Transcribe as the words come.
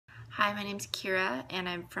Hi, my name's Kira, and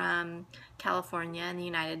I'm from California in the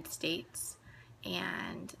United States.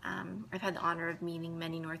 And I've had the honor of meeting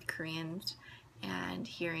many North Koreans and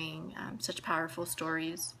hearing such powerful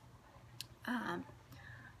stories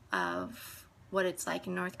of what it's like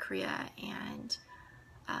in North Korea, and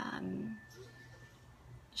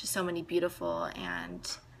just so many beautiful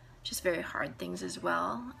and just very hard things as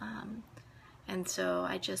well. And so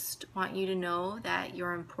I just want you to know that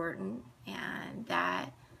you're important, and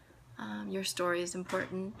that your story is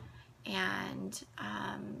important, and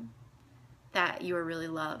that you are really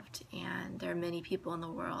loved, and there are many people in the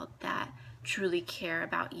world that truly care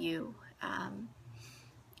about you,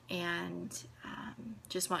 and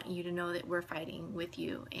just want you to know that we're fighting with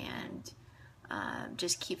you, and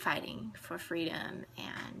just keep fighting for freedom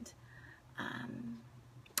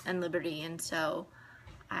and liberty. And so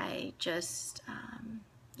I just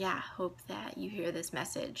hope that you hear this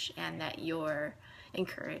message and that you're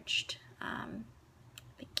encouraged.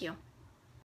 Thank you.